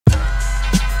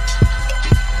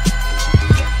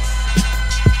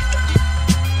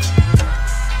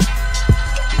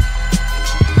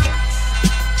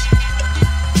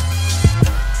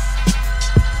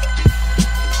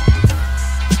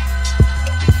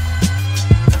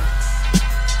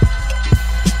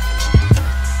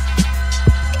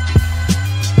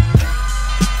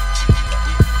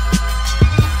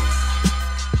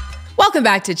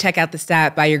Welcome back to Check Out the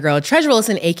Stat by your girl, Treasure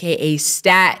Wilson, aka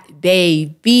Stat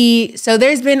Baby. So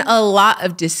there's been a lot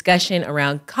of discussion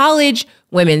around college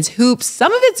women's hoops.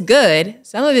 Some of it's good,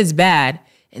 some of it's bad,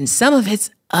 and some of it's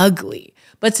ugly.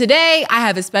 But today I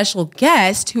have a special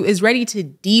guest who is ready to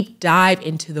deep dive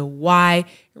into the why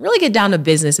and really get down to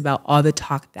business about all the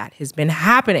talk that has been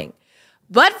happening.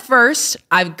 But first,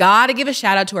 I've got to give a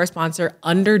shout out to our sponsor,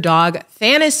 Underdog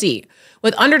Fantasy.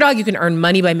 With Underdog, you can earn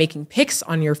money by making picks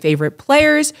on your favorite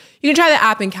players. You can try the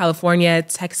app in California,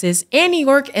 Texas, and New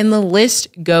York, and the list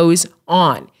goes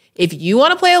on. If you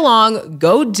want to play along,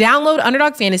 go download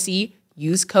Underdog Fantasy,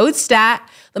 use code STAT,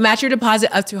 they'll match your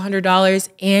deposit up to $100,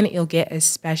 and you'll get a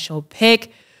special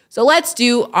pick. So let's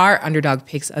do our Underdog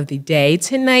picks of the day.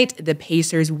 Tonight, the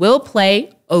Pacers will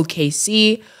play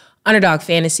OKC. Underdog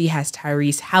Fantasy has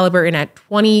Tyrese Halliburton at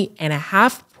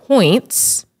 20.5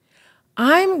 points.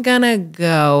 I'm gonna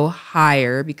go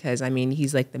higher because,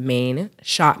 he's like the main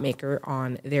shot maker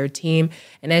on their team.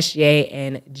 And SGA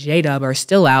and J-Dub are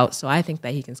still out, so I think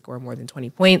that he can score more than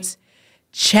 20 points.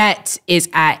 Chet is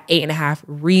at 8.5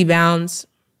 rebounds.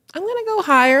 I'm gonna go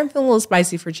higher. I'm feeling a little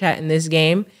spicy for Chet in this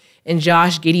game. And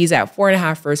Josh Giddey's at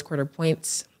 4.5 first quarter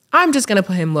points. I'm just gonna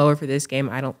put him lower for this game.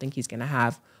 I don't think he's gonna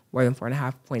have more than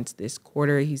 4.5 points this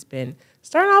quarter. He's been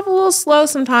starting off a little slow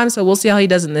sometimes, so we'll see how he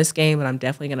does in this game, but I'm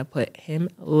definitely going to put him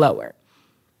lower.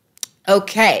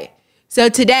 Okay, so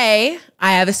today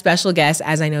I have a special guest,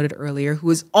 as I noted earlier, who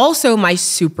is also my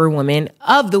Superwoman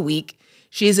of the Week.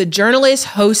 She is a journalist,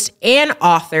 host, and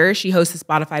author. She hosts the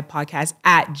Spotify podcast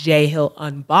at J Hill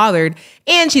Unbothered,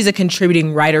 and she's a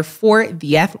contributing writer for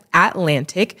The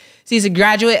Atlantic. She's a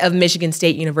graduate of Michigan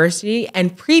State University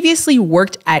and previously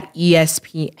worked at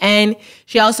ESPN.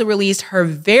 She also released her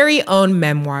very own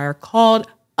memoir called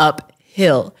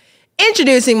Uphill.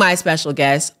 Introducing my special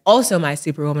guest, also my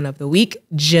Superwoman of the Week,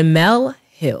 Jemele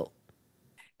Hill.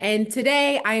 And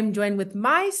today I am joined with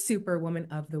my Superwoman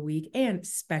of the Week and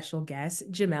special guest,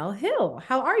 Jemele Hill.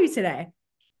 How are you today?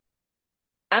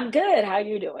 I'm good. How are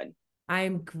you doing?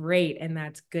 I'm great, and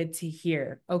that's good to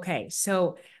hear. Okay,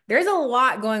 so there's a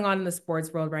lot going on in the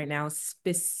sports world right now,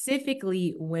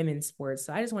 specifically women's sports.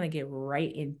 So I just want to get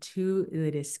right into the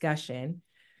discussion.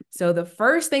 So the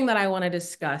first thing that I want to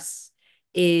discuss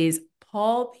is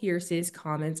Paul Pierce's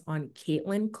comments on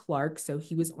Caitlin Clark. So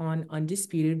he was on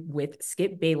Undisputed with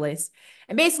Skip Bayless.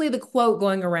 And basically the quote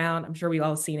going around, I'm sure we've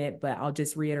all seen it, but I'll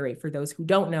just reiterate for those who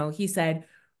don't know. He said,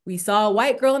 "We saw a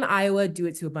white girl in Iowa do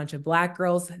it to a bunch of black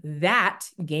girls. That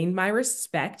gained my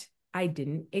respect. I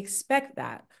didn't expect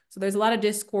that." So there's a lot of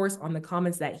discourse on the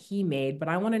comments that he made, but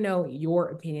I want to know your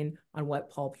opinion on what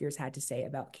Paul Pierce had to say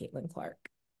about Caitlin Clark.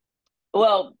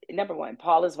 Well, number one,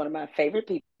 Paul is one of my favorite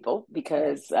people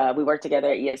because we worked together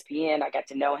at ESPN. I got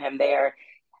to know him there.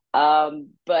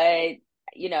 But,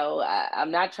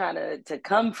 I'm not trying to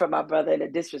come from my brother in a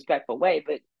disrespectful way,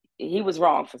 but he was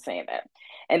wrong for saying that.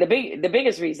 And the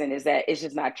biggest reason is that it's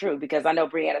just not true because I know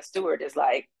Breanna Stewart is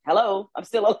like, hello, I'm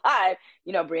still alive.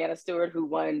 Breanna Stewart, who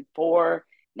won 4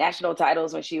 national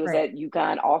titles when she was at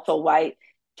UConn, also white.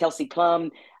 Kelsey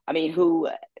Plum,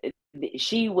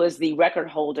 she was the record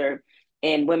holder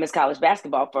in women's college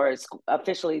basketball for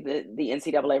officially the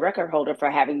NCAA record holder for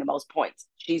having the most points.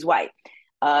 She's white.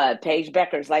 Paige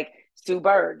Becker's like Sue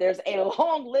Bird. There's a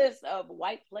long list of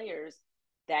white players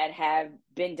that have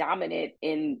been dominant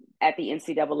at the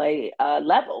NCAA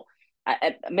level.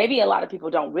 Maybe a lot of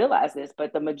people don't realize this,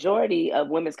 but the majority of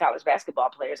women's college basketball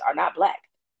players are not black.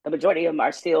 The majority of them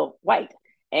are still white.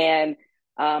 And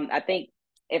I think,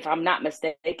 if I'm not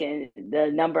mistaken,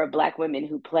 the number of black women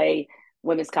who play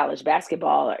women's college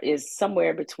basketball is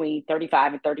somewhere between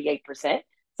 35 and 38%.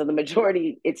 So the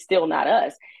majority, it's still not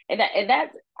us. And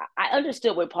that I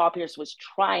understood what Paul Pierce was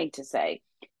trying to say.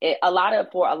 For a lot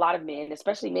of men,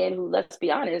 especially men who, let's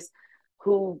be honest,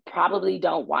 who probably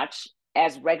don't watch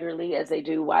as regularly as they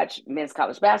do watch men's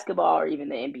college basketball or even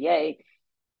the NBA,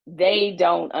 they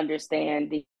don't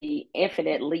understand the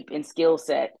infinite leap in skill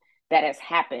set that has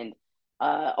happened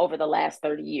over the last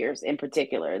 30 years in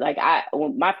particular.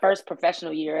 My first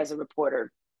professional year as a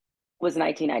reporter was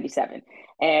 1997.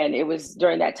 And it was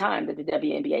during that time that the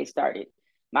WNBA started.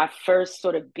 My first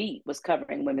sort of beat was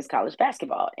covering women's college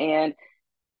basketball. And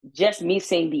just me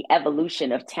seeing the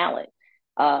evolution of talent,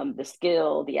 the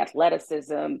skill, the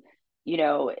athleticism,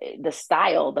 the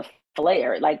style, the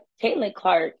flair. Like Caitlin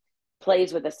Clark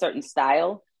plays with a certain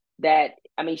style that,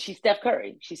 she's Steph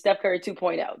Curry. She's Steph Curry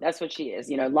 2.0. That's what she is,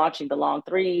 launching the long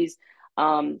threes.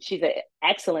 She's an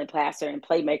excellent passer and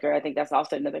playmaker. I think that's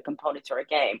also another component to her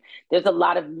game. There's a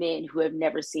lot of men who have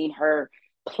never seen her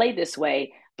play this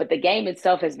way, but the game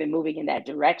itself has been moving in that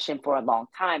direction for a long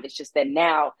time. It's just that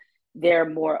now they're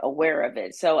more aware of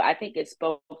it. So I think it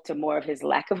spoke to more of his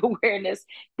lack of awareness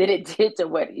than it did to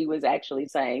what he was actually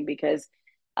saying, because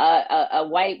a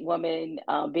white woman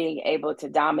being able to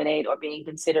dominate or being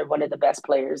considered one of the best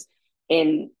players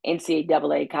in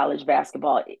NCAA college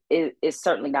basketball is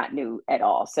certainly not new at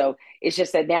all. So it's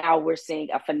just that now we're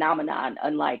seeing a phenomenon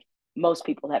unlike most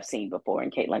people have seen before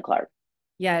in Caitlin Clark.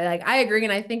 Yeah, like I agree.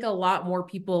 And I think a lot more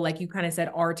people, like you kind of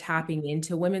said, are tapping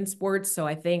into women's sports. So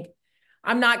I think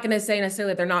I'm not going to say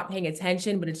necessarily that they're not paying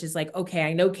attention, but it's just like, okay,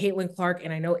 I know Caitlin Clark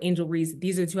and I know Angel Reese.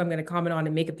 These are the two I'm going to comment on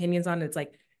and make opinions on. It's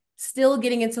like still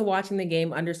getting into watching the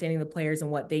game, understanding the players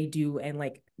and what they do and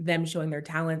like them showing their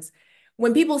talents.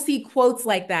 When people see quotes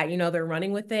like that, you know, they're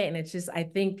running with it. And it's just, I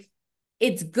think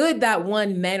it's good that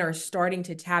men are starting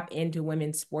to tap into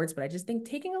women's sports, but I just think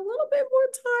taking a little bit more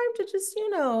time to just, you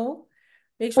know,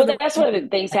 make sure Well, the that's what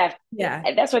things have.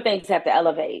 yeah. That's what things have to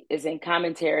elevate is in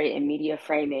commentary and media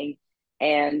framing,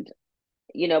 and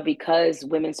because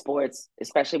women's sports,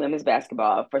 especially women's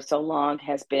basketball, for so long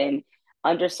has been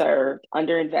underserved,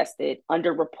 underinvested,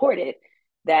 underreported,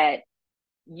 that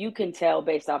you can tell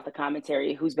based off the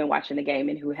commentary who's been watching the game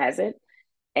and who hasn't.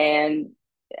 And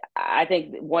I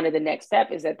think one of the next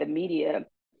step is that the media,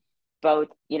 both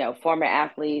former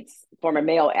athletes, former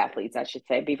male athletes, I should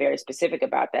say, be very specific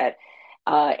about that,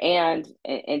 and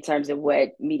in terms of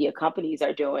what media companies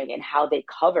are doing and how they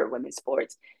cover women's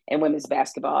sports and women's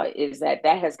basketball, is that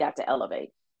has got to elevate.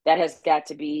 That has got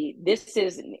to be. This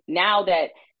is now that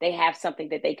they have something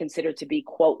that they consider to be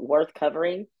quote worth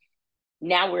covering.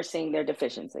 Now we're seeing their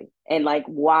deficiency and like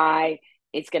why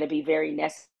it's going to be very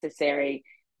necessary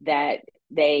that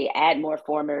they add more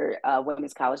former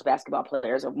women's college basketball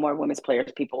players or more women's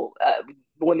players,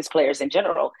 women's players in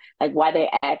general, like why they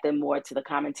add them more to the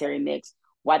commentary mix,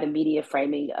 why the media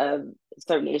framing of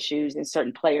certain issues and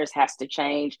certain players has to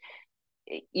change.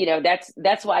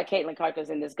 That's why Caitlin Clark is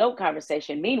in this GOAT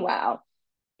conversation. Meanwhile,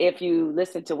 if you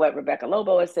listen to what Rebecca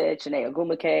Lobo has said, Chiney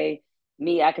Ogwumike,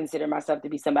 me, I consider myself to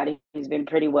be somebody who's been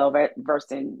pretty well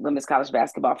versed in women's college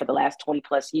basketball for the last 20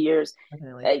 plus years.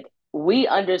 Definitely. Like, we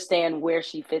understand where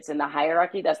she fits in the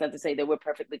hierarchy. That's not to say that we're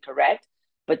perfectly correct,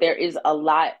 but there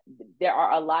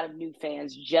are a lot of new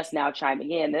fans just now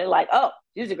chiming in. They're like, oh,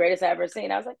 she's the greatest I've ever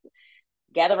seen. I was like,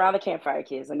 gather around the campfire,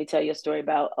 kids. Let me tell you a story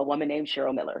about a woman named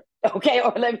Cheryl Miller. Okay.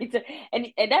 Or let me tell, and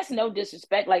that's no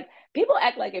disrespect. Like, people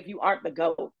act like if you aren't the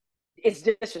GOAT, it's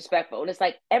disrespectful. And it's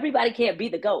like, everybody can't be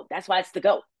the GOAT. That's why it's the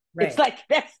GOAT. Right. It's like,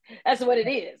 that's what it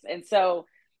is. And so,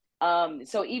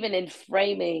 so even in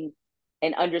framing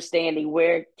and understanding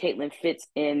where Caitlin fits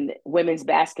in women's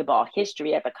basketball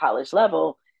history at the college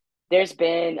level, there's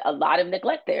been a lot of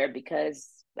neglect there because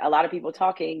a lot of people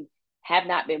talking have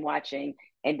not been watching,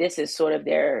 and this is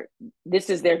their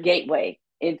gateway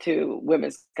into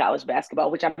women's college basketball,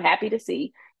 which I'm happy to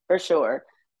see for sure,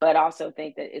 but also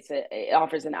think that it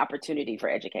offers an opportunity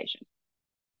for education.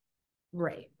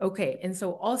 Right. Okay. And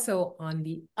so also on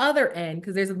the other end,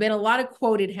 because there's been a lot of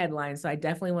quoted headlines, so I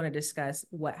definitely want to discuss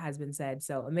what has been said.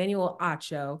 So Emmanuel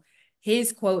Acho,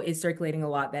 his quote is circulating a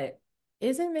lot that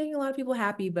isn't making a lot of people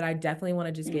happy, but I definitely want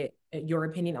to just get your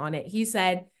opinion on it. He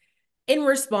said, in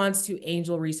response to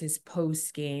Angel Reese's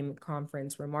post-game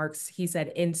conference remarks, he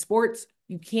said, in sports,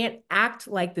 you can't act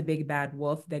like the big bad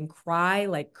wolf, then cry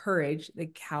like Courage, the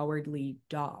cowardly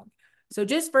dog. So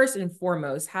just first and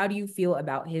foremost, how do you feel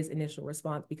about his initial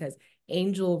response? Because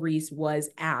Angel Reese was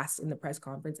asked in the press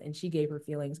conference and she gave her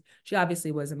feelings. She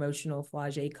obviously was emotional.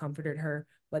 Flage comforted her,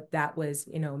 but that was,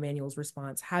 Emmanuel's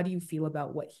response. How do you feel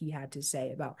about what he had to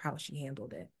say about how she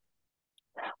handled it?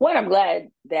 Well, I'm glad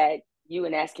that you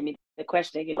and asking me the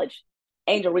question again, like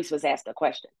Angel Reese was asked a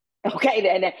question.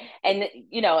 Okay. And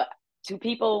to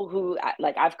people who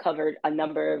like, I've covered a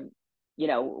number of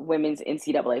women's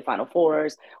NCAA Final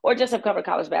Fours, or just have covered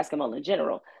college basketball in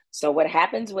general. So what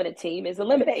happens when a team is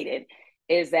eliminated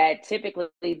is that typically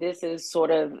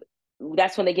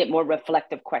that's when they get more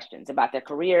reflective questions about their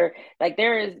career. Like,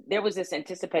 there was this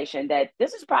anticipation that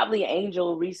this is probably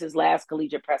Angel Reese's last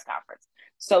collegiate press conference.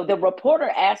 So the reporter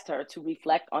asked her to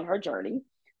reflect on her journey,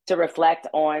 to reflect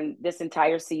on this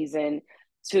entire season,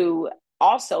 to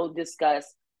also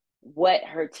discuss what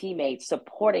her teammates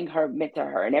supporting her meant to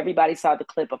her. And everybody saw the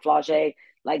clip of Flage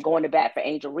like going to bat for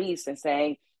Angel Reese and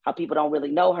saying how people don't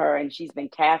really know her and she's been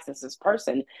cast as this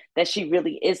person that she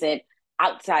really isn't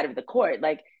outside of the court.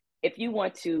 Like, if you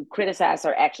want to criticize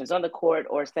her actions on the court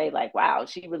or say like, wow,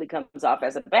 she really comes off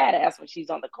as a badass when she's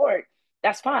on the court,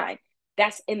 that's fine.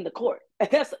 That's in the court.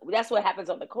 That's what happens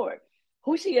on the court.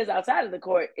 Who she is outside of the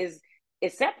court is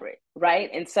separate, right?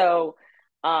 And so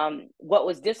what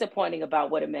was disappointing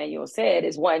about what Emmanuel said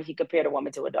is, one, he compared a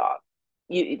woman to a dog.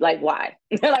 You like why?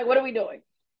 Like, what are we doing?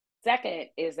 Second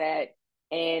is that,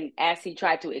 and as he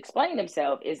tried to explain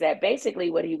himself, is that basically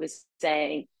what he was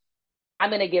saying, I'm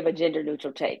going to give a gender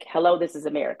neutral take. Hello, this is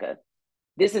America.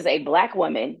 This is a Black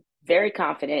woman, very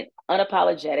confident,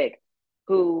 unapologetic,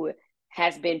 who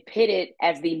has been pitted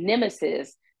as the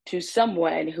nemesis to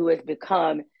someone who has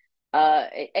become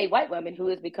a white woman who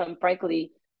has become,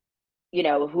 frankly,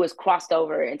 who has crossed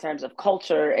over in terms of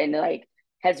culture and like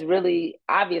has really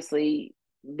obviously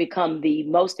become the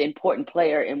most important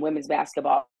player in women's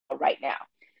basketball right now.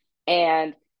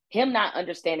 And him not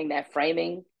understanding that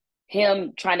framing,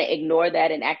 him trying to ignore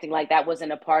that and acting like that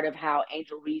wasn't a part of how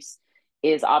Angel Reese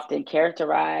is often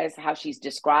characterized, how she's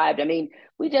described. I mean,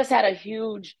 we just had a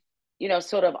huge,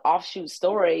 sort of offshoot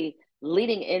story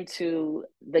leading into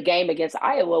the game against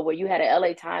Iowa, where you had an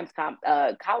LA Times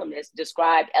columnist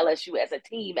describe LSU as a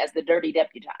team as the dirty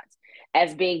debutantes,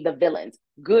 as being the villains,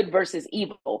 good versus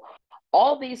evil,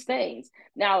 all these things.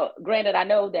 Now, granted, I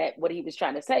know that what he was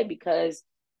trying to say, because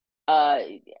uh,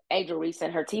 Angel Reese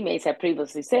and her teammates have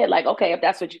previously said, like, okay, if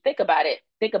that's what you think about it,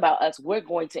 think about us. We're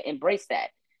going to embrace that.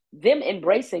 Them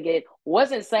embracing it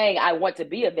wasn't saying I want to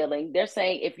be a villain. They're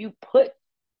saying if you put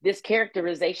this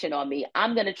characterization on me,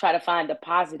 I'm going to try to find the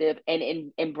positive and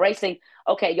in embracing.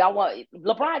 Okay, y'all want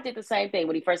LeBron did the same thing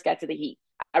when he first got to the Heat.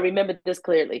 I remember this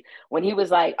clearly when he was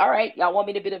like, all right, y'all want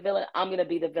me to be the villain? I'm going to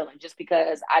be the villain just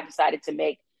because I decided to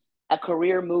make a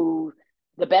career move,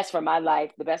 the best for my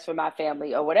life, the best for my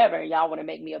family, or whatever, and y'all want to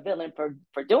make me a villain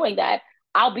for doing that,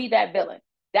 I'll be that villain.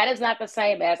 That is not the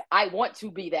same as I want to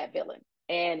be that villain.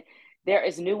 And there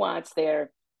is nuance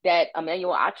there that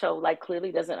Emmanuel Acho like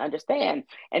clearly doesn't understand.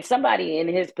 And somebody in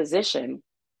his position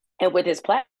and with his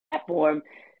platform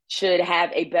should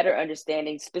have a better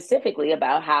understanding specifically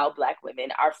about how Black women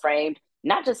are framed,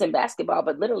 not just in basketball,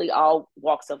 but literally all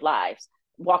walks of lives,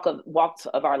 walks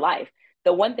of our life.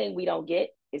 The one thing we don't get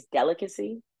is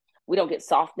delicacy. We don't get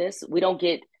softness. We don't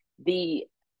get the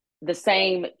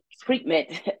same treatment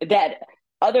that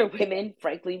other women,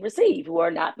 frankly, receive who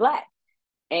are not Black.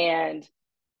 And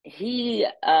he,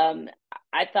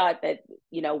 I thought that,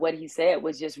 what he said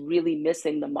was just really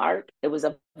missing the mark. It was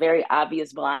a very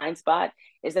obvious blind spot,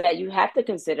 is that you have to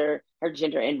consider her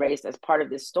gender and race as part of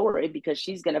this story, because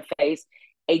she's going to face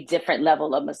a different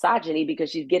level of misogyny because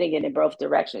she's getting it in both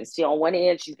directions. On one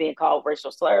hand, she's being called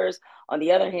racial slurs. On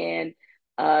the other hand,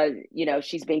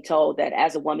 she's being told that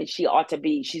as a woman,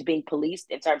 she's being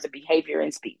policed in terms of behavior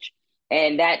and speech.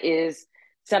 And that is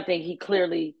something he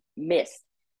clearly missed.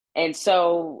 And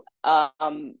so,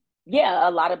 yeah, a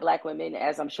lot of Black women,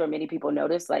 as I'm sure many people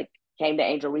noticed, like came to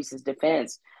Angel Reese's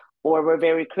defense or were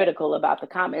very critical about the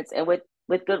comments, and with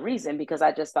good reason, because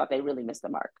I just thought they really missed the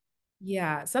mark.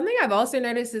 Yeah. Something I've also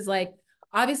noticed is like,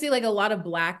 obviously, like a lot of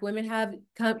Black women have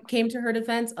came to her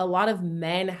defense. A lot of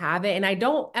men haven't.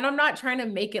 And I'm not trying to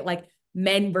make it like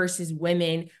men versus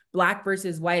women, Black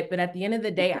versus white. But at the end of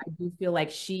the day, I do feel like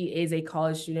she is a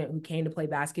college student who came to play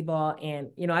basketball. And,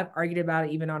 I've argued about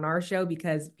it even on our show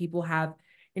because people have,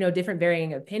 different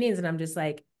varying opinions. And I'm just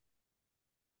like,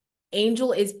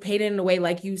 Angel is painted in a way,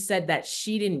 like you said, that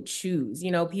she didn't choose.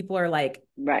 People are like,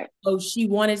 right, oh, she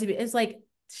wanted to be. It's like,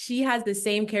 she has the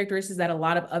same characteristics that a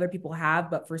lot of other people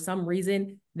have, but for some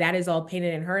reason that is all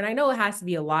painted in her. And I know it has to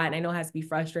be a lot. And I know it has to be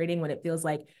frustrating when it feels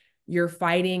like you're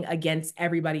fighting against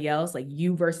everybody else, like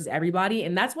you versus everybody.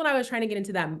 And that's when I was trying to get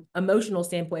into that emotional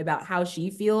standpoint about how she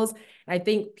feels. And I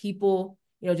think people,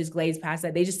 just glaze past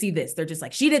that. They just see this. They're just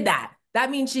like, she did that. That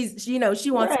means she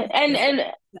wants right. And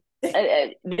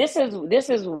this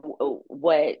is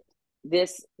what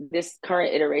this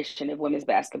current iteration of women's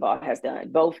basketball has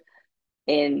done, both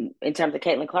in terms of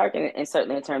Caitlin Clark and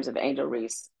certainly in terms of Angel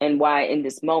Reese, and why in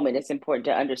this moment it's important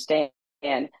to understand,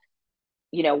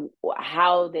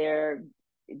 how their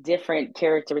different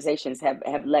characterizations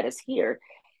have led us here.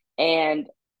 And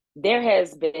there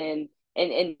has been,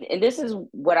 and this is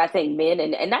what I think men,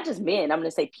 and not just men, I'm going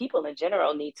to say people in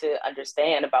general need to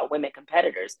understand about women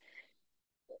competitors.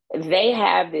 They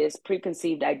have this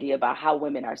preconceived idea about how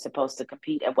women are supposed to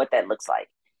compete and what that looks like.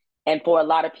 And for a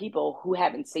lot of people who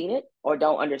haven't seen it or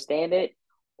don't understand it,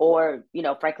 or,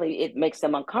 frankly, it makes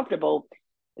them uncomfortable,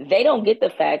 they don't get the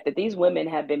fact that these women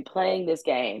have been playing this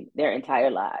game their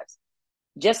entire lives.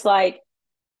 Just like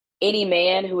any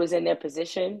man who is in their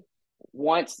position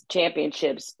wants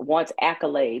championships, wants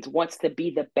accolades, wants to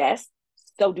be the best,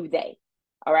 so do they.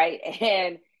 All right.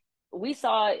 And we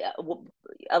saw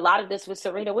a lot of this with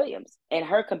Serena Williams and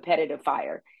her competitive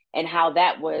fire and how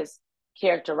that was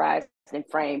characterized and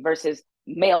framed versus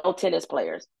male tennis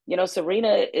players.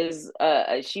 Serena is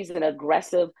she's an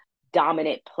aggressive,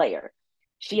 dominant player.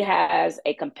 She has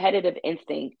a competitive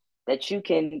instinct that you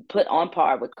can put on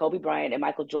par with Kobe Bryant and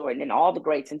Michael Jordan and all the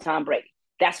greats and Tom Brady.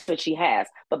 That's what she has.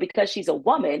 But because she's a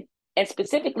woman, and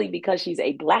specifically because she's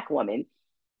a Black woman,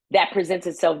 that presents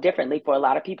itself differently for a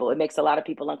lot of people. It makes a lot of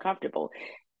people uncomfortable.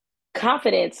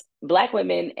 Confidence, Black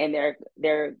women and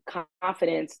their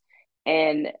confidence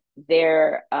and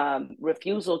their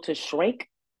refusal to shrink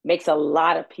makes a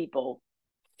lot of people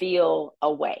feel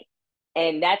away.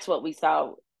 And that's what we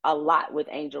saw a lot with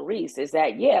Angel Reese, is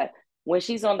that, yeah, when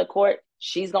she's on the court,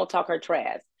 she's going to talk her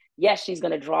trash. Yes, she's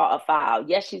going to draw a foul.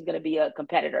 Yes, she's going to be a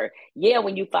competitor. Yeah,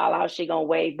 when you foul out, she's going to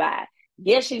wave by.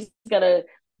 Yes, she's going to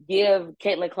give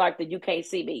Caitlin Clark the "you can't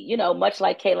see me," much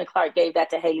like Caitlin Clark gave that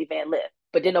to Haley Van Lith,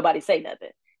 but didn't nobody say nothing.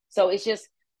 So it's just,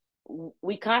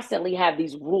 we constantly have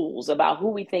these rules about who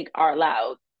we think are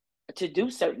allowed to do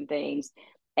certain things.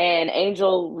 And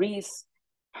Angel Reese,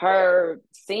 her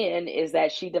sin is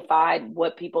that she defied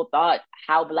what people thought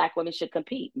how Black women should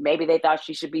compete. Maybe they thought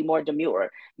she should be more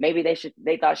demure. Maybe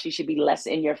they thought she should be less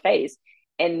in your face.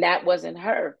 And that wasn't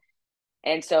her.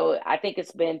 And so I think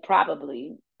it's been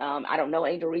probably, I don't know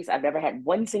Angel Reese. I've never had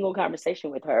one single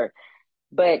conversation with her.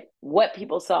 But what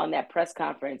people saw in that press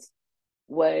conference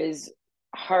was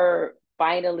her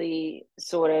finally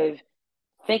sort of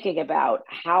thinking about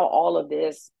how all of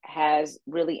this has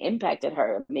really impacted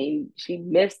her. I mean, she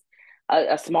missed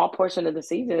a small portion of the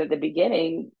season at the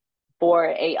beginning for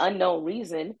a unknown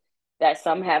reason that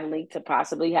some have linked to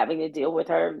possibly having to deal with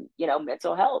her,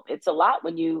 mental health. It's a lot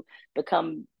when you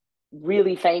become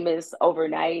really famous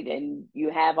overnight and you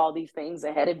have all these things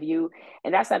ahead of you.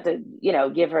 And that's not to,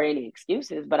 give her any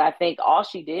excuses, but I think all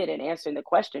she did in answering the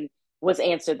question was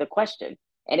answer the question.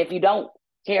 And if you don't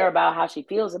care about how she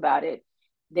feels about it,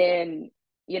 then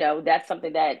that's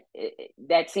something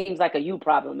that seems like a you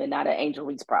problem and not an Angel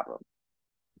Reese problem.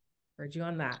 Heard you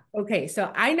on that. Okay,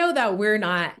 so I know that we're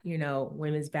not,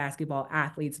 women's basketball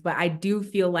athletes, but I do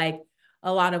feel like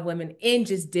a lot of women in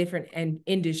just different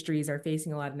industries are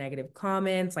facing a lot of negative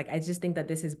comments. Like, I just think that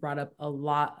this has brought up a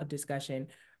lot of discussion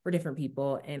for different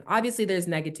people. And obviously there's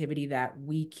negativity that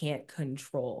we can't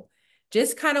control.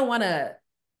 Just kind of want to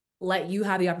let you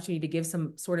have the opportunity to give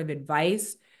some sort of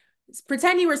advice.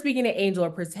 Pretend you were speaking to Angel,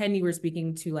 or pretend you were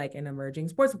speaking to like an emerging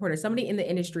sports reporter, somebody in the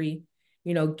industry,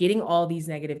 getting all these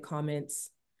negative comments.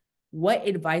 What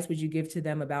advice would you give to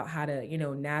them about how to,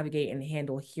 navigate and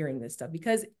handle hearing this stuff?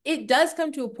 Because it does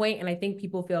come to a point, and I think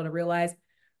people fail to realize,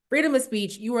 freedom of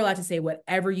speech, you are allowed to say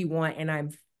whatever you want, and I'm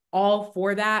all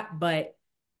for that. But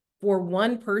for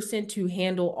one person to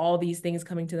handle all these things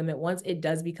coming to them at once, it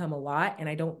does become a lot. And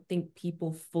I don't think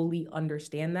people fully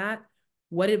understand that.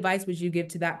 What advice would you give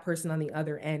to that person on the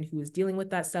other end who is dealing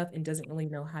with that stuff and doesn't really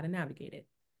know how to navigate it?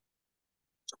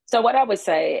 So what I would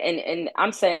say, and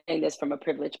I'm saying this from a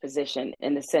privileged position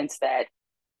in the sense that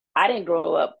I didn't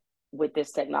grow up with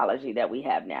this technology that we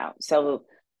have now. So,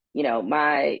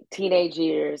 my teenage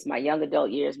years, my young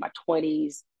adult years, my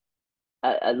 20s,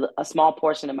 a small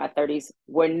portion of my 30s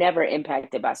were never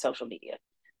impacted by social media.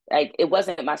 Like, it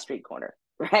wasn't my street corner,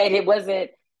 right? It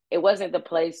wasn't the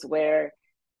place where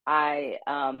I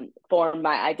formed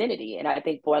my identity. And I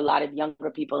think for a lot of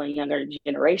younger people and younger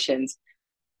generations,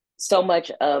 so much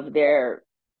of the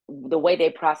way they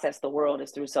process the world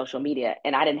is through social media.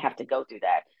 And I didn't have to go through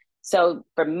that. So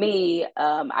for me,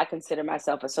 I consider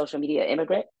myself a social media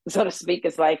immigrant, so to speak.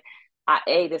 It's like,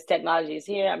 this technology is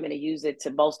here. I'm going to use it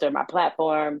to bolster my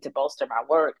platform, to bolster my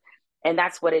work. And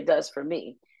that's what it does for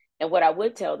me. And what I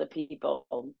would tell the people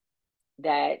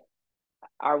that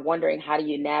are wondering, how do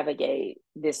you navigate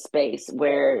this space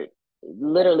where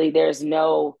literally there's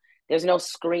no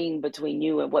screen between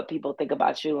you and what people think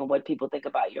about you and what people think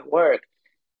about your work,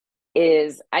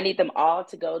 is I need them all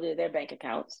to go to their bank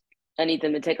accounts. I need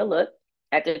them to take a look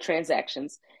at their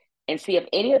transactions and see if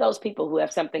any of those people who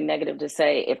have something negative to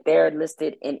say, if they're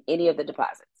listed in any of the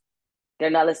deposits.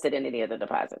 They're not listed in any of the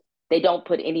deposits. They don't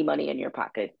put any money in your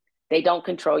pocket. They don't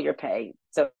control your pay,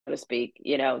 so to speak.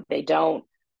 They don't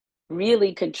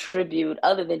really contribute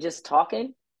other than just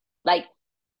talking. Like,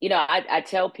 I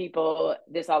tell people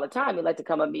this all the time. They like to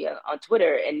come at me on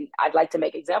Twitter, and I'd like to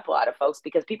make example out of folks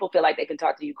because people feel like they can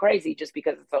talk to you crazy just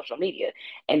because of social media,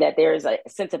 and that there is a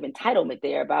sense of entitlement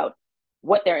there about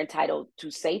what they're entitled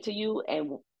to say to you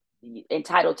and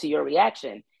entitled to your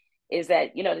reaction. Is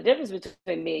that, the difference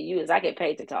between me and you is I get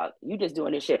paid to talk. You just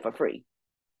doing this shit for free.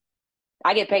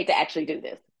 I get paid to actually do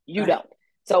this. You don't.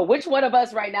 So which one of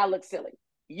us right now looks silly?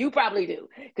 You probably do,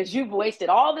 because you've wasted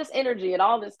all this energy and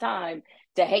all this time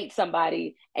to hate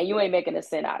somebody and you ain't making a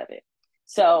cent out of it.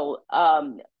 So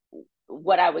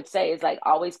what I would say is, like,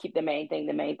 always keep the main thing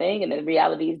the main thing. And the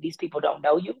reality is these people don't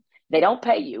know you. They don't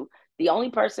pay you. The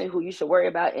only person who you should worry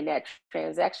about in that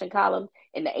transaction column,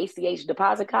 in the ACH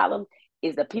deposit column,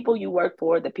 is the people you work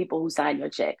for, the people who sign your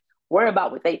check. Worry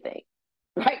about what they think,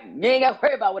 right? You ain't got to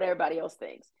worry about what everybody else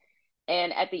thinks.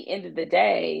 And at the end of the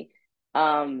day,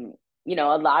 a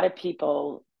lot of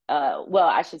people, well,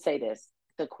 I should say this,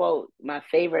 to quote my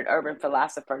favorite urban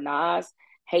philosopher, Nas,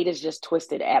 hate is just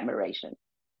twisted admiration.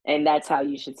 And that's how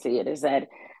you should see it, is that,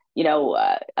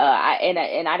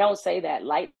 I don't say that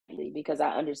lightly, because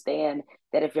I understand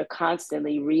that if you're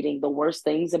constantly reading the worst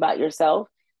things about yourself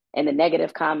and the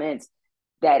negative comments,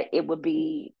 that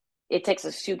it takes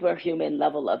a superhuman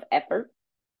level of effort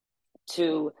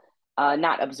to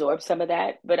not absorb some of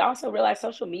that, but also realize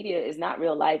social media is not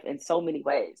real life in so many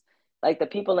ways. Like the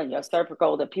people in your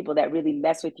circle, the people that really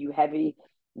mess with you heavy,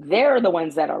 they're the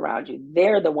ones that are around you.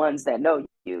 They're the ones that know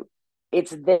you.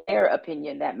 It's their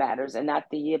opinion that matters, and not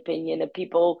the opinion of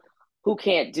people who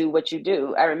can't do what you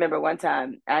do. I remember one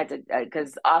time I had to,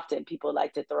 because often people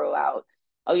like to throw out,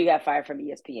 "Oh, you got fired from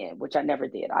ESPN," which I never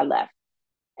did. I left,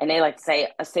 and they like to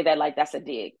say that like that's a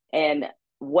dig. And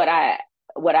what I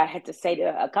had to say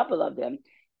to a couple of them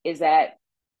is that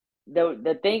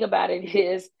the thing about it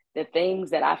is, the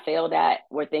things that I failed at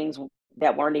were things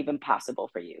that weren't even possible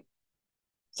for you.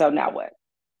 So now what?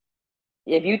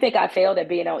 If you think I failed at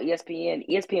being on ESPN,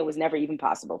 ESPN was never even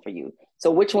possible for you. So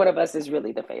which one of us is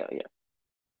really the failure?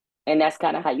 And that's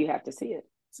kind of how you have to see it.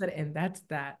 And that's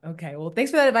that. Okay. Well, thanks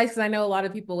for that advice, because I know a lot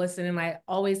of people listen, and I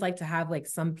always like to have like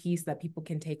some piece that people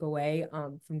can take away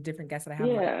from different guests that I have.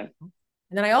 Yeah. And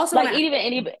then I also like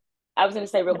I was going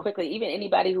to say real quickly, even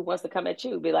anybody who wants to come at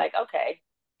you, be like, okay,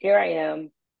 here I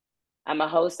am. I'm a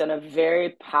host on a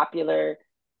very popular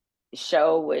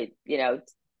show with,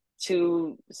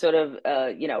 two sort of,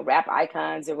 rap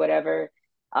icons or whatever.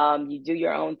 You do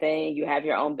your own thing. You have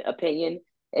your own opinion.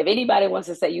 If anybody wants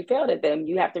to say you failed at them,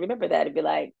 you have to remember that and be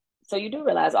like, so you do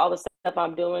realize all the stuff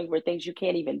I'm doing were things you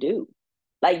can't even do.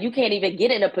 Like you can't even get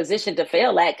in a position to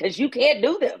fail at because you can't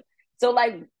do them. So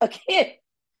like, again,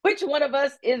 which one of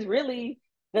us is really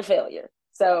the failure?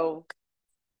 So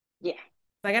yeah.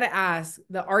 I got to ask,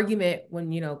 the argument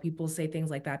when, people say things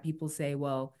like that, people say,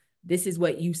 well, this is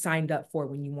what you signed up for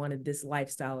when you wanted this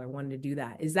lifestyle or wanted to do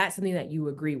that. Is that something that you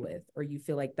agree with, or you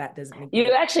feel like that doesn't make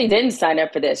You actually didn't sign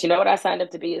up for this? You know what I signed up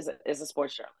to be is a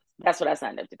sports journalist. That's what I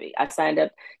signed up to be. I signed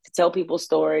up to tell people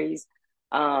stories,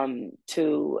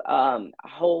 to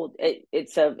hold it.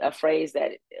 It's a phrase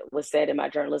that was said in my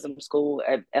journalism school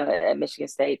at Michigan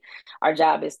State. Our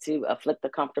job is to afflict the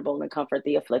comfortable and comfort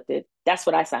the afflicted. That's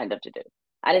what I signed up to do.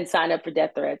 I didn't sign up for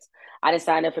death threats. I didn't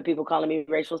sign up for people calling me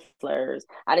racial slurs.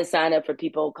 I didn't sign up for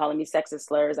people calling me sexist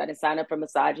slurs. I didn't sign up for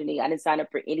misogyny. I didn't sign up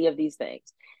for any of these things.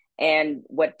 And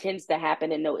what tends to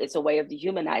happen, and it's a way of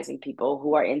dehumanizing people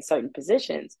who are in certain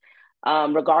positions,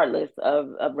 regardless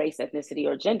of race, ethnicity,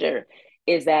 or gender,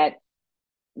 is that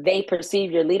they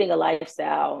perceive you're leading a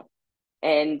lifestyle,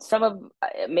 and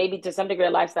maybe to some degree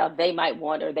a lifestyle they might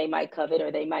want, or they might covet,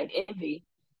 or they might envy.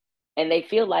 And they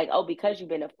feel like, oh, because you've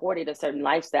been afforded a certain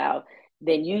lifestyle,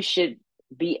 then then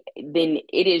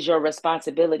it is your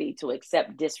responsibility to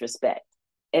accept disrespect.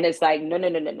 And it's like, no.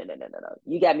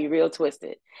 You got me real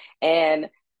twisted. And,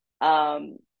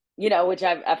 which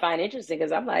I find interesting,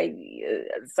 because I'm like,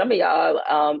 some of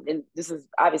y'all, and this is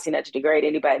obviously not to degrade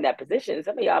anybody in that position,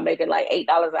 some of y'all making like $8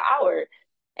 an hour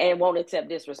and won't accept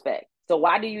disrespect. So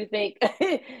why do you think,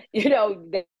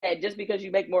 that just because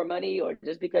you make more money, or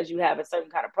just because you have a certain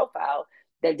kind of profile,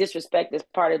 that disrespect is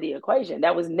part of the equation?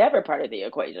 That was never part of the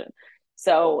equation.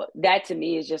 So that to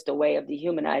me is just a way of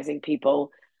dehumanizing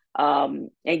people,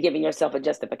 and giving yourself a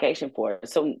justification for it.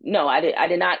 So no, I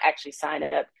did not actually sign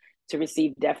up to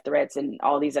receive death threats and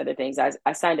all these other things.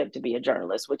 I signed up to be a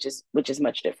journalist, which is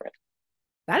much different.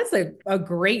 That is a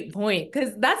great point,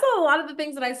 because that's a lot of the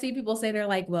things that I see people say. They're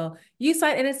like, well, you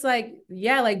signed, and it's like,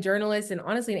 yeah, like journalists, and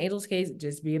honestly, in Angel's case,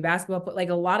 just be a basketball, but like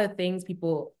a lot of things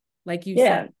people, like you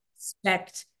said,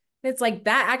 expect. It's like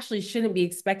that actually shouldn't be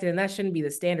expected, and that shouldn't be the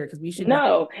standard, because we should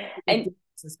no. And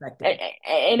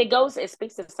it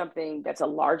speaks to something that's a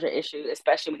larger issue,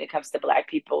 especially when it comes to Black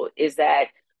people, is that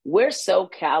we're so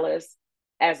callous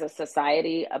as a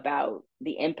society about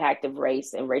the impact of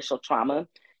race and racial trauma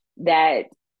that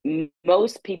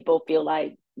most people feel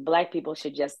like Black people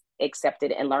should just accept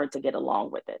it and learn to get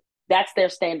along with it. That's their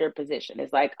standard position.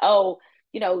 It's like, oh,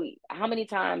 how many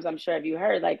times, I'm sure, have you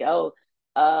heard like,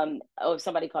 if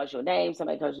somebody calls you a name,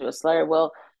 somebody calls you a slur,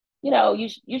 well, you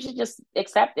should just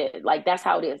accept it. Like, that's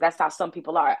how it is. That's how some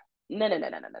people are. No.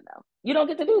 You don't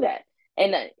get to do that.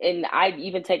 And I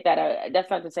even take that,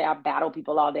 that's not to say I battle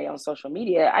people all day on social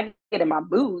media. I get in my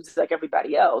moods like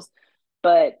everybody else.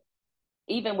 But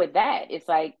even with that, it's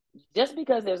like, just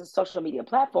because there's a social media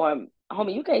platform,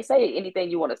 homie, you can't say anything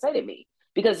you want to say to me.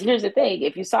 Because here's the thing,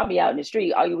 if you saw me out in the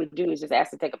street, all you would do is just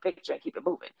ask to take a picture and keep it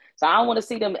moving. So I don't want to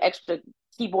see them extra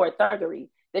keyboard thuggery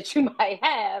that you might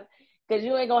have, because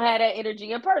you ain't gonna have that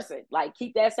energy in person. Like,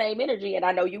 keep that same energy, and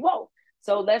I know you won't.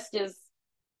 So let's just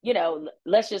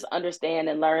understand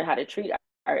and learn how to treat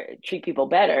people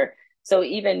better. So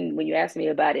even when you ask me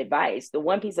about advice, the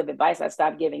one piece of advice I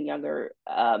stopped giving younger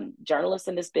journalists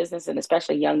in this business, and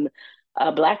especially young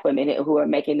Black women who are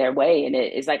making their way in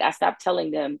it, is like, I stopped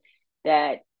telling them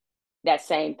that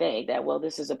same thing, that, well,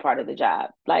 this is a part of the job.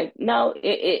 Like, no,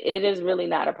 it is really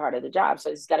not a part of the job.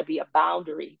 So it's got to be a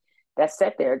boundary that's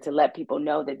set there to let people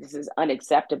know that this is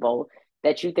unacceptable,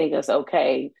 that you think it's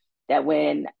okay, that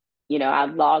when, I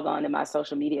log on to my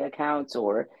social media accounts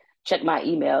or check my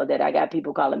email, that I got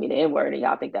people calling me the N-word and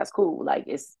y'all think that's cool. Like,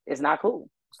 it's not cool.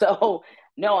 So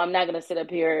no, I'm not going to sit up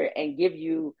here and give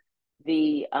you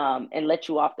and let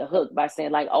you off the hook by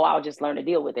saying, like, oh, I'll just learn to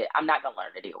deal with it. I'm not going to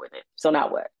learn to deal with it. So now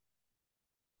what?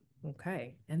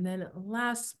 Okay. And then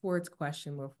last sports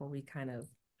question before we kind of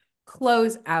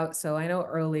close out. So I know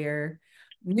earlier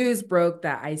news broke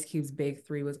that Ice Cube's Big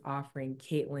Three was offering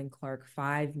Caitlin Clark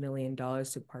 $5 million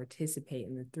to participate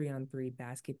in the 3-on-3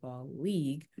 basketball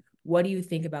league. What do you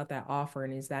think about that offer?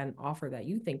 And is that an offer that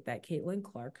you think that Caitlin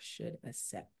Clark should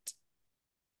accept?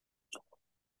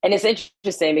 And it's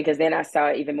interesting because then I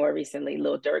saw even more recently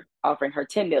Lil Durk offering her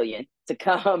 $10 million to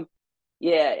come,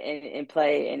 and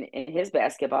play in his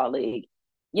basketball league.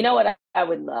 You know what I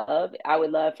would love? I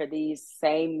would love for these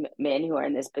same men who are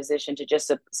in this position to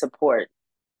just support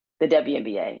the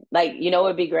WNBA. Like, what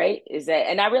would be great is that,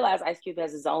 and I realize Ice Cube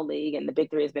has his own league and the Big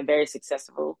Three has been very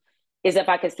successful, is if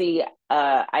I could see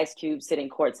Ice Cube sitting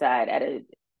courtside at a,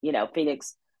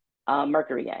 Phoenix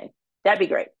Mercury game. That'd be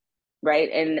great. Right.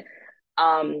 And,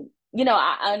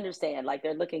 I understand, like,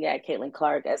 they're looking at Caitlin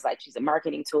Clark as like, she's a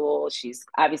marketing tool. She's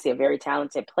obviously a very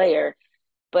talented player,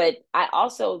 but I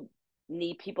also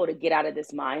need people to get out of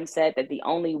this mindset that the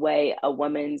only way a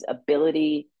woman's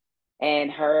ability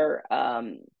and her,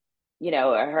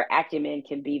 her acumen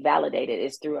can be validated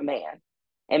is through a man.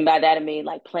 And by that, I mean,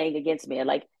 like, playing against men.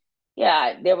 Like,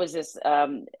 yeah, there was this,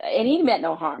 and he meant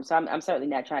no harm. So I'm certainly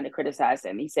not trying to criticize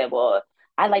him. He said, well,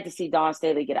 I'd like to see Dawn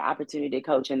Staley get an opportunity to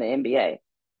coach in the NBA.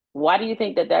 Why do you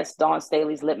think that that's Dawn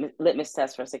Staley's litmus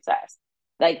test for success?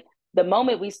 Like, the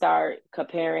moment we start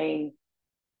comparing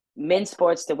men's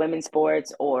sports to women's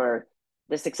sports, or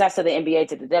the success of the NBA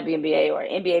to the WNBA, or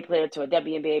an NBA player to a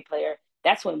WNBA player,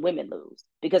 that's when women lose.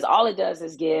 Because all it does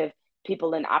is give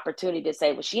people an opportunity to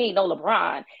say, well, she ain't no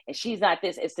LeBron and she's not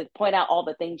this. It's to point out all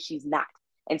the things she's not.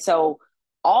 And so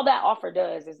all that offer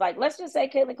does is, like, let's just say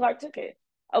Caitlin Clark took it.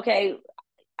 Okay,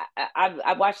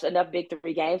 I've watched enough Big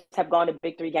Three games, have gone to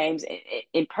Big Three games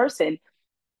in person.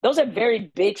 Those are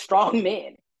very big, strong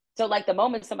men. So, like, the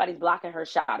moment somebody's blocking her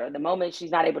shot, or the moment she's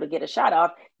not able to get a shot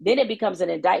off, then it becomes an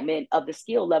indictment of the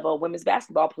skill level of women's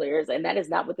basketball players. And that is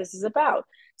not what this is about.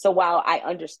 So while I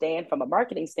understand from a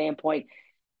marketing standpoint,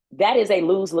 that is a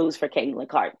lose-lose for Caitlin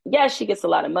Clark. Yes, she gets a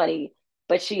lot of money,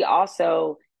 but she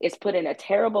also is put in a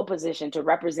terrible position to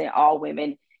represent all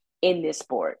women in this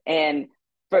sport. And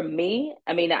for me,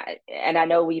 I mean, I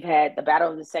know we've had the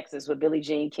battle of the sexes with Billie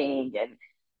Jean King,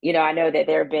 and I know that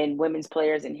there have been women's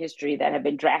players in history that have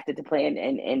been drafted to play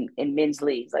in men's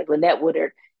leagues. Like, Lynette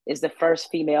Woodard is the first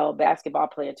female basketball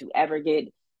player to ever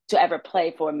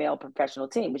play for a male professional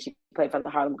team, but she played for the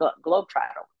Harlem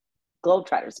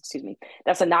Globetrotters, excuse me.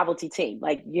 That's a novelty team.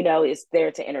 Like, it's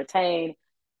there to entertain.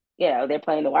 They're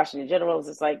playing the Washington Generals.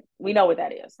 It's like, we know what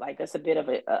that is. Like, that's a bit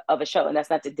of a show. And that's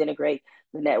not to denigrate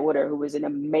Lynette Woodard, who was an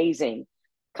amazing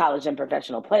college and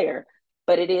professional player.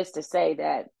 But it is to say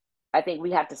that I think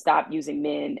we have to stop using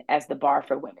men as the bar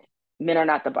for women. Men are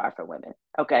not the bar for women.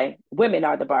 Okay. Women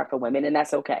are the bar for women, and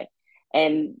that's okay.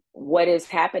 And what is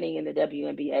happening in the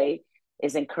WNBA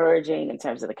is encouraging in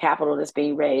terms of the capital that's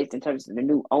being raised, in terms of the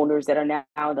new owners that are now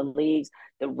in the leagues.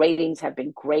 The ratings have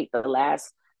been great the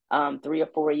last 3 or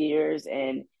 4 years.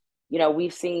 And,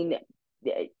 we've seen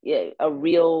a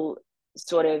real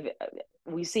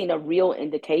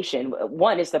indication.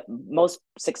 One, is the most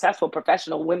successful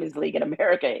professional women's league in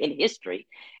America in history.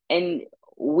 And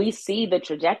we see the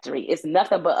trajectory. It's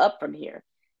nothing but up from here.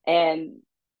 And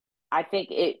I think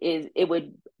it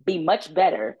would be much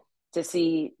better to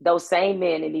see those same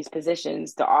men in these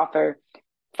positions to offer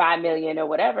 $5 million or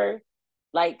whatever,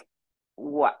 like,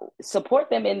 support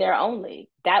them in their own league.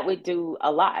 That would do a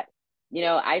lot.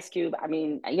 Ice Cube, I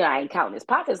mean, I ain't counting his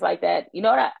pockets like that. You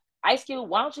know what? Ice Cube,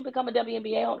 why don't you become a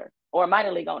WNBA owner or a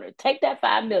minor league owner? Take that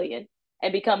 $5 million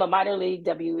and become a minor league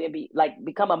WNBA, like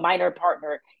become a minor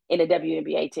partner in a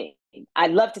WNBA team.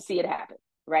 I'd love to see it happen,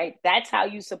 right? That's how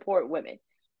you support women.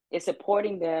 It's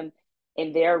supporting them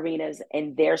in their arenas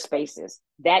and their spaces.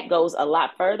 That goes a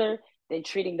lot further than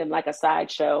treating them like a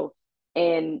sideshow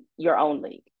in your own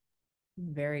league.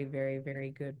 Very, very, very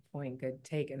good point. Good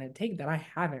take, and a take that I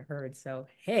haven't heard. So,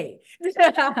 hey.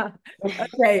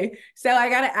 Okay. So, I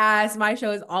got to ask, my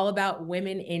show is all about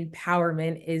women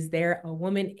empowerment. Is there a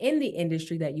woman in the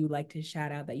industry that you like to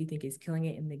shout out that you think is killing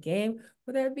it in the game,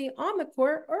 whether it be on the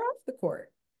court or off the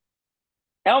court?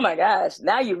 Oh my gosh,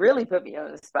 now you really put me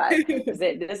on the spot.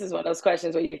 This is one of those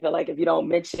questions where you feel like if you don't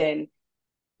mention,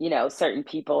 certain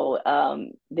people,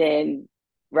 then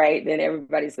right, then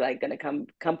everybody's like gonna come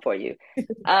for you.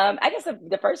 I guess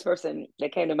the first person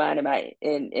that came to mind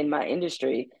in my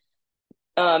industry,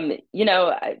 my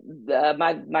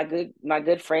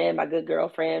good friend, my good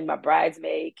girlfriend, my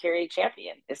bridesmaid, Carrie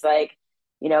Champion. It's like,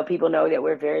 people know that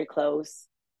we're very close.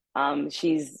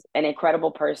 She's an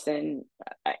incredible person,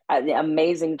 an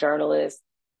amazing journalist,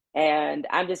 and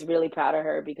I'm just really proud of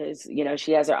her because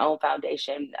she has her own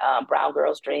foundation, Brown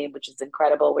Girls Dream, which is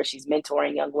incredible, where she's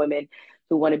mentoring young women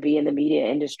who want to be in the media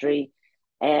industry,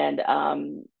 and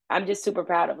I'm just super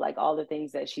proud of like all the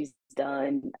things that she's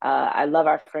done. I love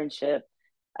our friendship.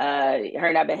 Her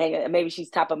and I've been hanging. Maybe she's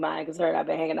top of mind because her and I've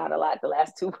been hanging out a lot the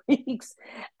last 2 weeks.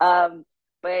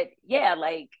 But yeah,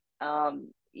 like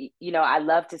I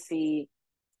love to see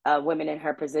women in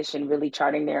her position really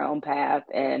charting their own path,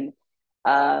 and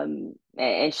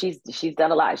she's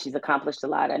done a lot. She's accomplished a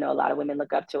lot. I know a lot of women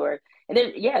look up to her, and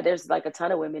there's like a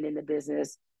ton of women in the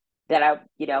business that I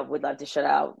would love to shout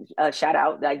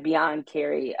out like beyond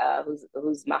Carrie,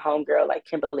 who's my homegirl, like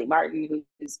Kimberly Martin,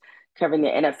 who's covering the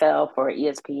NFL for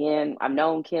ESPN. I've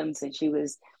known Kim since she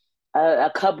was a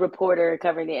Cub reporter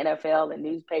covering the NFL in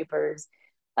newspapers.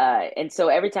 And so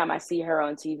every time I see her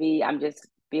on TV, I'm just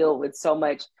filled with so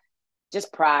much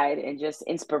just pride and just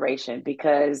inspiration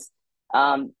because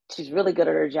she's really good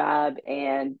at her job.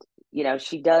 And,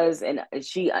 she does, and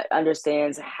she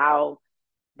understands how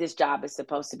this job is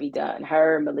supposed to be done.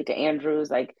 Her, Malika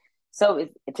Andrews, like, so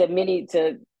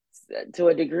to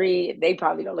a degree, they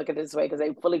probably don't look at it this way because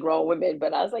they fully grown women.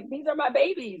 But I was like, these are my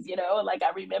babies, Like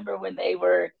I remember when they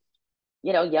were,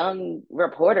 young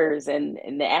reporters and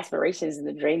the aspirations and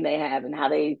the dream they have and how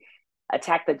they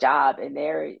attack the job and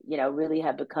they're, really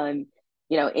have become,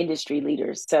 industry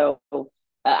leaders. So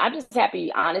I'm just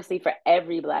happy, honestly, for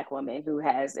every Black woman who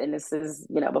has, and this is,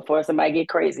 before somebody get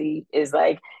crazy, is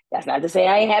like, that's not to say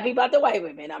I ain't happy about the white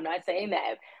women. I'm not saying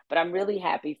that, but I'm really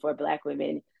happy for Black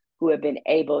women who have been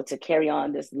able to carry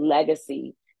on this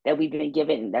legacy that we've been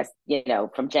given. That's,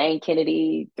 from Jane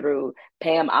Kennedy through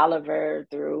Pam Oliver,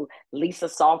 through Lisa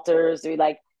Salters, through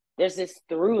like, there's this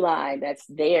through line that's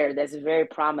there that's very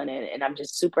prominent. And I'm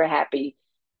just super happy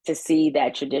to see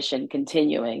that tradition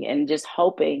continuing and just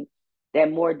hoping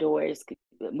that more doors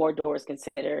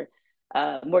consider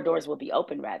more doors will be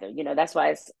open rather. That's why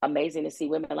it's amazing to see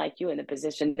women like you in the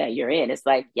position that you're in. It's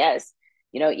like, yes,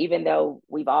 even though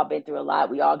we've all been through a lot,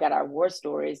 we all got our war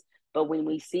stories, but when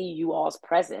we see you all's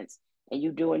presence and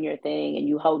you doing your thing and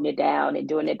you holding it down and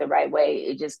doing it the right way,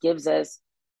 it just gives us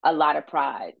a lot of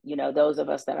pride. Those of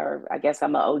us that are, I guess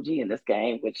I'm an OG in this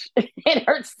game, which it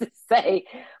hurts to say,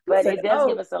 but it does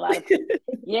give us a lot of,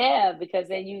 yeah, because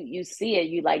then you see it,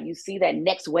 you see that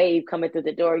next wave coming through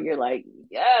the door. You're like,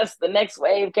 yes, the next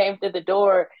wave came through the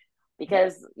door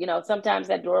because, sometimes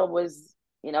that door was,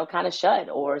 kind of shut,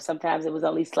 or sometimes it was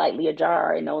only slightly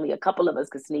ajar and only a couple of us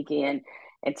could sneak in.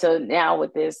 And so now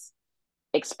with this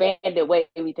expanded way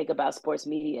we think about sports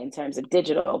media in terms of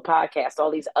digital podcasts,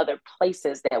 all these other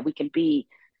places that we can be,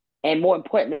 and more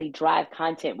importantly, drive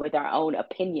content with our own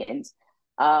opinions.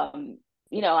 I'm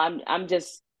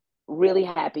just really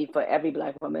happy for every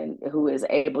Black woman who is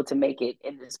able to make it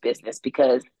in this business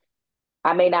because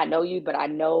I may not know you, but I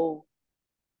know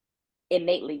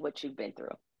innately what you've been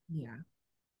through. Yeah.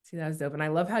 See, that was dope. And I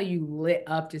love how you lit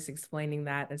up just explaining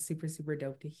that. That's super, super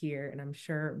dope to hear. And I'm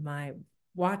sure my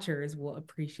watchers will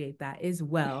appreciate that as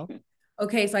well.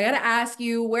 Okay, so I got to ask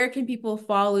you, where can people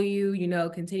follow you,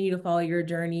 continue to follow your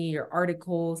journey, your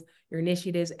articles, your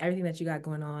initiatives, everything that you got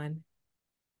going on?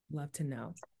 Love to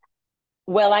know.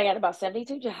 Well, I got about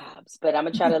 72 jobs, but I'm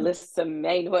going to try to list some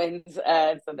main ones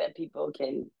so that people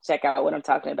can check out what I'm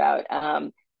talking about. I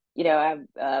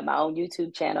have my own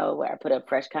YouTube channel where I put up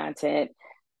fresh content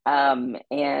and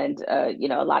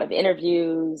a lot of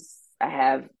interviews. I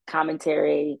have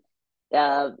commentary. Me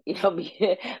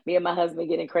and my husband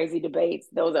getting crazy debates.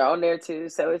 Those are on there too.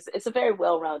 So it's a very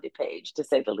well-rounded page to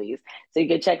say the least. So you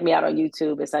can check me out on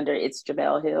YouTube. It's under It's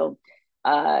Jemele Hill.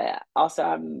 Also,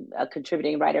 I'm a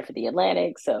contributing writer for The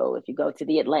Atlantic. So if you go to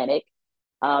The Atlantic,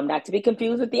 not to be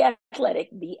confused with The Athletic,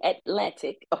 The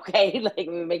Atlantic, okay? Like, let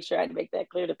me make sure I make that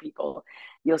clear to people.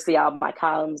 You'll see all my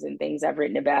columns and things I've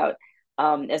written about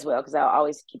as well, because I'll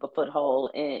always keep a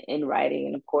foothold in writing.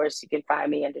 And of course, you can find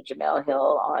me under Jemele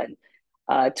Hill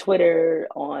on Twitter,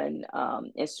 on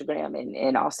Instagram,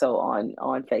 and also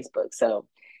on Facebook. So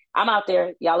I'm out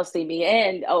there. Y'all will see me.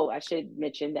 And I should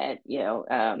mention that,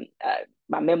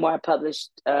 my memoir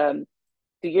published 2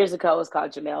 years ago is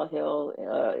called Jemele Hill.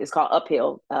 It's called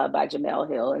Uphill by Jemele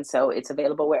Hill. And so it's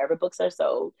available wherever books are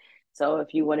sold. So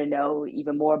if you want to know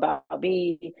even more about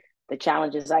me, the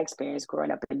challenges I experienced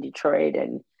growing up in Detroit,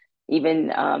 and even,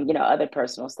 other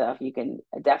personal stuff, you can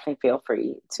definitely feel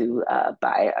free to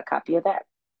buy a copy of that.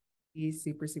 He's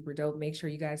super, super dope. Make sure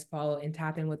you guys follow and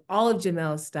tap in with all of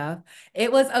Jemele's stuff.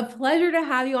 It was a pleasure to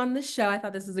have you on the show. I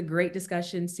thought this was a great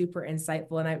discussion, super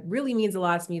insightful. And it really means a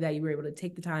lot to me that you were able to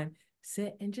take the time,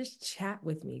 sit and just chat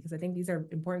with me, because I think these are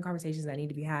important conversations that need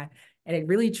to be had. And it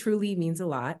really, truly means a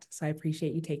lot. So I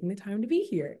appreciate you taking the time to be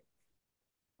here.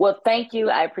 Well, thank you.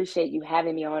 I appreciate you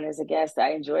having me on as a guest.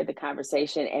 I enjoyed the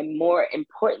conversation. And more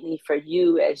importantly for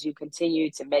you, as you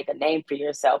continue to make a name for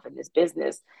yourself in this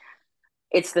business,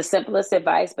 it's the simplest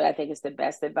advice, but I think it's the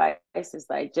best advice. It's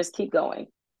like, just keep going.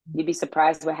 You'd be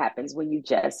surprised what happens when you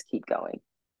just keep going.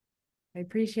 I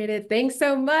appreciate it. Thanks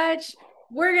so much.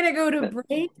 We're going to go to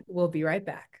break. We'll be right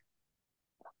back.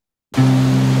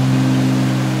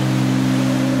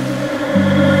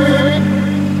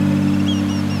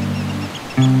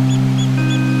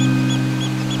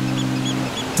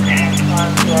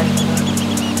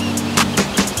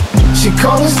 She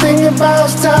called this thing about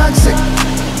toxic.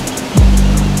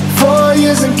 4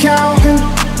 years and counting.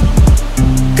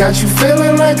 Got you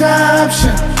feeling like an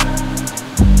option.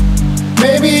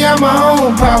 Maybe I'm my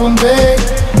own problem, babe.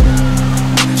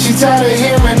 She tired of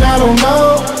hearing I don't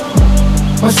know.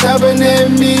 What's stubborn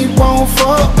in me won't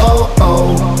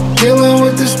fall. Dealing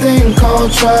with this thing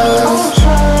called trust.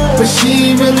 But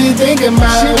she really thinking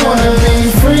about it. Wanna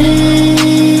be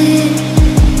free.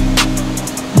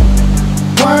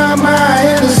 Why am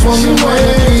I in this woman?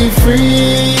 Wanna be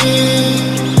free.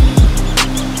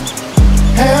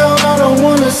 Hell, I don't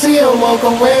wanna see her walk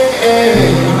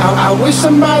away. I wish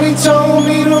somebody told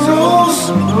me the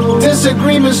rules.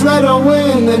 Disagreements let her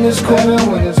win, and it's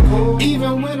cool.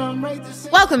 Even when I'm right to say.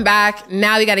 Welcome back.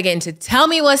 Now we got to get into Tell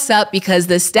Me What's Up, because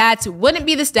the stats wouldn't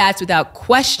be the stats without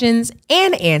questions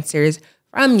and answers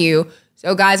from you.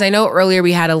 So guys, I know earlier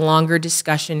we had a longer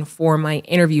discussion for my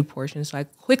interview portion, so I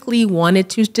quickly wanted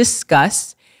to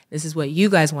discuss, this is what you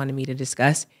guys wanted me to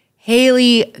discuss,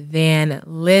 Hailey Van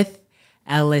Lith,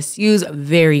 LSU's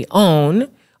very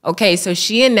own. Okay, so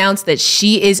she announced that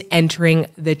she is entering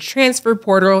the transfer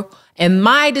portal. And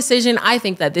my decision, I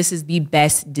think that this is the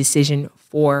best decision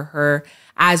for her.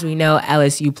 As we know,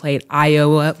 LSU played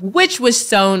Iowa, which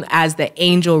was known as the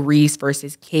Angel Reese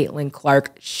versus Caitlin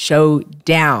Clark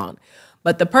showdown.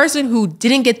 But the person who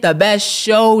didn't get the best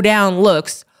showdown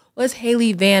looks was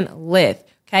Hailey Van Lith.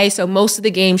 Okay, so most of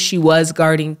the game she was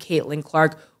guarding Caitlin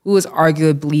Clark, who is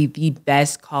arguably the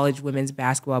best college women's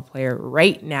basketball player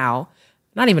right now.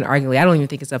 Not even arguably, I don't even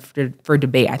think it's up for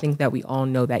debate. I think that we all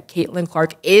know that Caitlin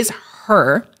Clark is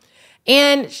her.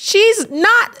 And she's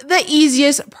not the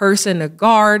easiest person to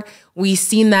guard. We've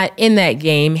seen that in that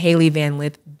game. Hailey Van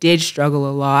Lith did struggle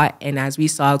a lot. And as we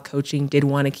saw, coaching did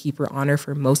want to keep her on her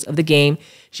for most of the game.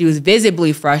 She was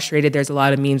visibly frustrated. There's a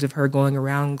lot of memes of her going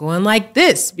around going like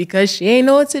this because she ain't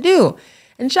know what to do.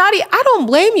 And Shadi, I don't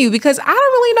blame you, because I don't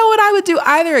really know what I would do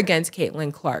either against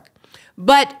Caitlin Clark.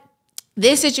 But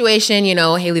this situation, you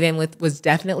know, Hailey Van Lith was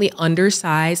definitely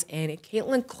undersized, and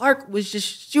Caitlin Clark was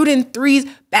just shooting threes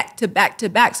back to back to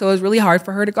back. So it was really hard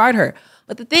for her to guard her.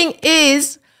 But the thing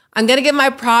is, I'm going to give my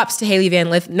props to Hailey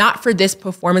Van Lith, not for this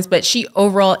performance, but she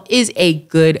overall is a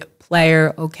good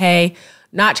player, okay?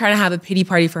 Not trying to have a pity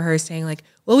party for her, saying like,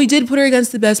 well, we did put her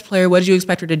against the best player. What did you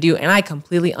expect her to do? And I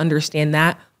completely understand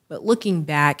that. But looking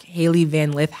back, Hailey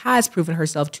Van Lith has proven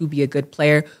herself to be a good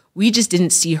player. We just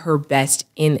didn't see her best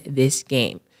in this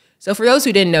game. So for those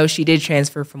who didn't know, she did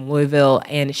transfer from Louisville,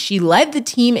 and she led the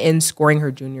team in scoring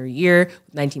her junior year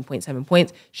with 19.7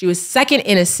 points. She was second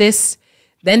in assists,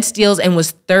 then steals, and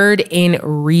was third in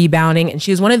rebounding. And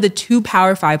she was one of the 2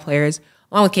 Power 5 players,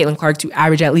 along with Caitlin Clark, to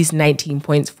average at least 19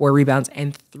 points, 4 rebounds,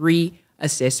 and 3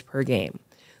 assists per game.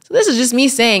 So this is just me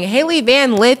saying Hailey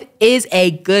Van Lith is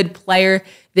a good player.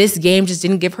 This game just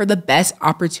didn't give her the best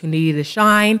opportunity to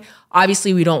shine.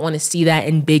 Obviously, we don't want to see that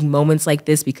in big moments like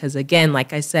this because, again,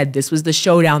 like I said, this was the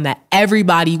showdown that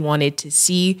everybody wanted to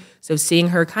see. So seeing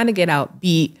her kind of get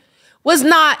outbeat was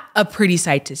not a pretty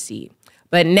sight to see.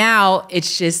 But now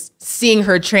it's just seeing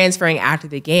her transferring after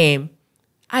the game.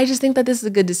 I just think that this is a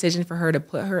good decision for her to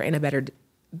put her in a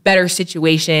better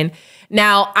situation.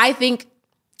 Now, I think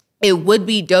it would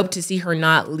be dope to see her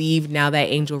not leave now that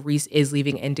Angel Reese is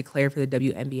leaving and declared for the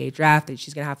WNBA draft, that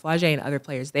she's going to have Flau'jae and other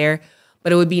players there.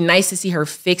 But it would be nice to see her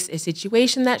fix a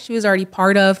situation that she was already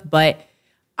part of. But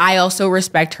I also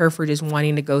respect her for just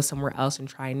wanting to go somewhere else and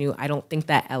try new. I don't think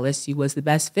that LSU was the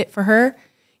best fit for her.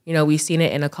 You know, we've seen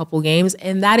it in a couple games,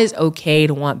 and that is okay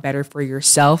to want better for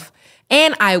yourself.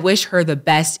 And I wish her the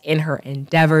best in her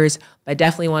endeavors, but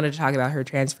definitely wanted to talk about her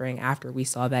transferring after we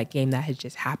saw that game that had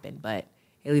just happened. But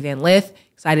Haley Van Lith,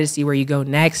 excited to see where you go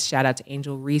next. Shout out to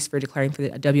Angel Reese for declaring for the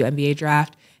WNBA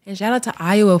draft. And shout out to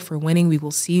Iowa for winning. We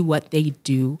will see what they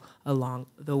do along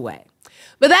the way.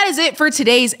 But that is it for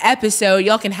today's episode.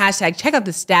 Y'all can hashtag check out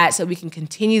the stats so we can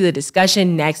continue the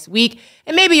discussion next week.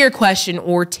 And maybe your question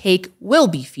or take will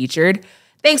be featured.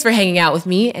 Thanks for hanging out with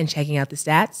me and checking out the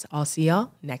stats. I'll see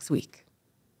y'all next week.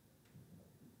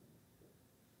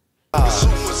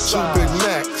 Two Big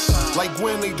Macs, like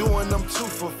when they doing them 2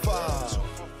 for $5.